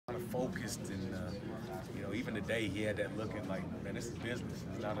focused, and even today he had that looking like, man, this is business.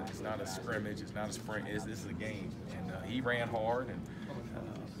 It's not a scrimmage. It's not a sprint. This is a game. And he ran hard, and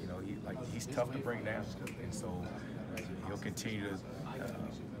he's tough to bring down. And so he'll continue to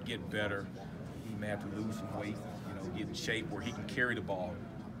get better. He may have to lose some weight, get in shape where he can carry the ball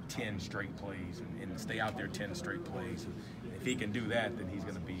 10 straight plays and stay out there 10 straight plays. If he can do that, then he's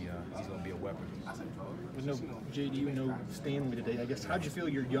going to be a weapon. With no JD, no Stanley today, I guess, how'd you feel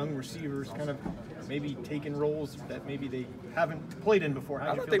your young receivers kind of maybe taking roles that maybe they haven't played in before?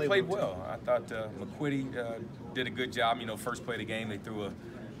 I thought they played well. I thought McQuitty did a good job. First play of the game, they threw a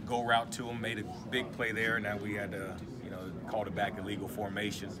go route to him, made a big play there. Now we had called it back illegal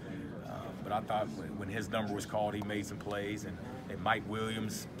formation. But I thought when his number was called, he made some plays. And Mike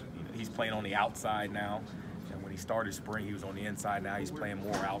Williams, he's playing on the outside now. And when he started spring, he was on the inside. Now he's playing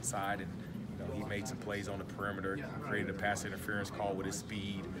more outside. And he made some plays on the perimeter, created a pass interference call with his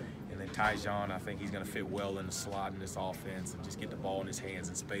speed. And then Tyjon, I think he's going to fit well in the slot in this offense and just get the ball in his hands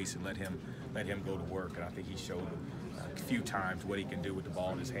in space and let him go to work. And I think he showed a few times what he can do with the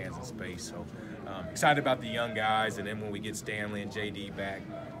ball in his hands in space. So excited about the young guys. And then when we get Stanley and JD back,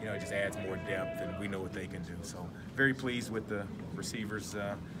 it just adds more depth, and we know what they can do. So very pleased with the receivers.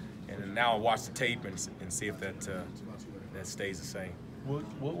 And now I'll watch the tape and see if that stays the same.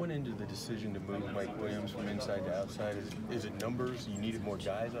 What went into the decision to move Mike Williams from inside to outside? Is it numbers? You needed more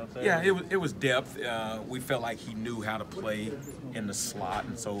guys out there? Yeah, it was depth. We felt like he knew how to play in the slot,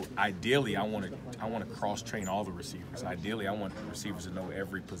 and so ideally, I want to cross-train all the receivers. Ideally, I want the receivers to know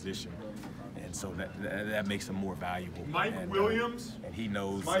every position, and so that makes him more valuable. Mike Williams. And he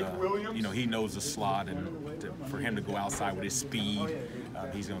knows. Mike Williams. He knows the slot, and for him to go outside with his speed,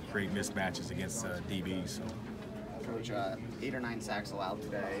 he's going to create mismatches against DBs. So. Coach, 8 or 9 sacks allowed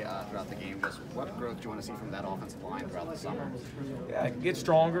today throughout the game. Just what growth do you want to see from that offensive line throughout the summer? Yeah, get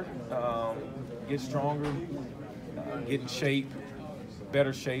stronger, get in shape,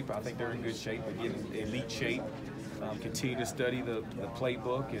 better shape. I think they're in good shape, but get in elite shape. Continue to study the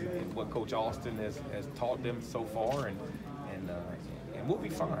playbook and what Coach Austin has taught them so far, and we'll be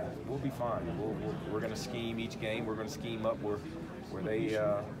fine. We'll be fine. We're going to scheme each game. We're going to scheme up where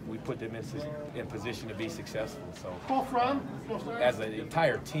we put them in position to be successful. So as an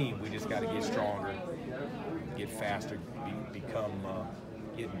entire team, we just got to get stronger, get faster,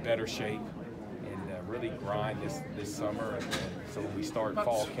 get in better shape, and really grind this summer. And so when we start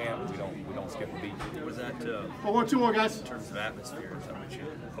fall camp, we don't skip a beat. Was that two more guys in terms of atmosphere? Is that what you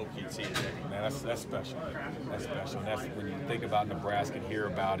hope you'd see today? Man, that's special. That's special. And that's when you think about Nebraska and hear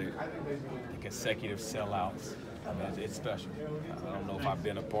about it, the consecutive sellouts. I mean, it's special. I don't know if I've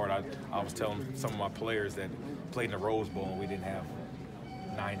been a part. I was telling some of my players that played in the Rose Bowl, and we didn't have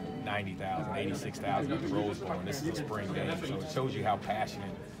 90,000, 86,000 at the Rose Bowl, and this is a spring game. So it shows you how passionate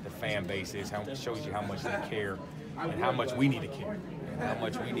the fan base is, it shows you how much they care, and how much we need to care, and how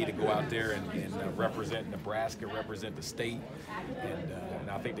much we need to go out there and represent Nebraska, represent the state. And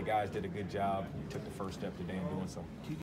I think the guys did a good job. Took the first step today in doing so.